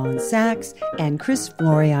Hashem on sax and Chris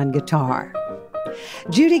Flory on guitar.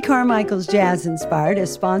 Judy Carmichael's Jazz Inspired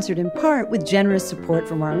is sponsored in part with generous support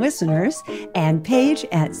from our listeners and Paige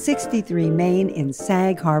at 63 Main in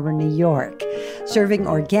Sag Harbor, New York, serving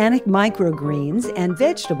organic microgreens and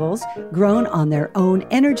vegetables grown on their own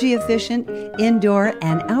energy-efficient indoor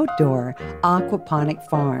and outdoor aquaponic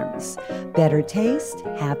farms. Better taste,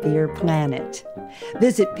 happier planet.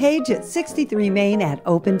 Visit Paige at 63 Main at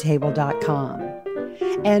opentable.com.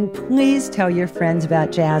 And please tell your friends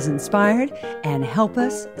about Jazz Inspired and help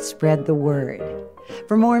us spread the word.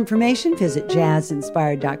 For more information, visit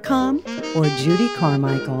jazzinspired.com or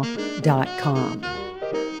judycarmichael.com.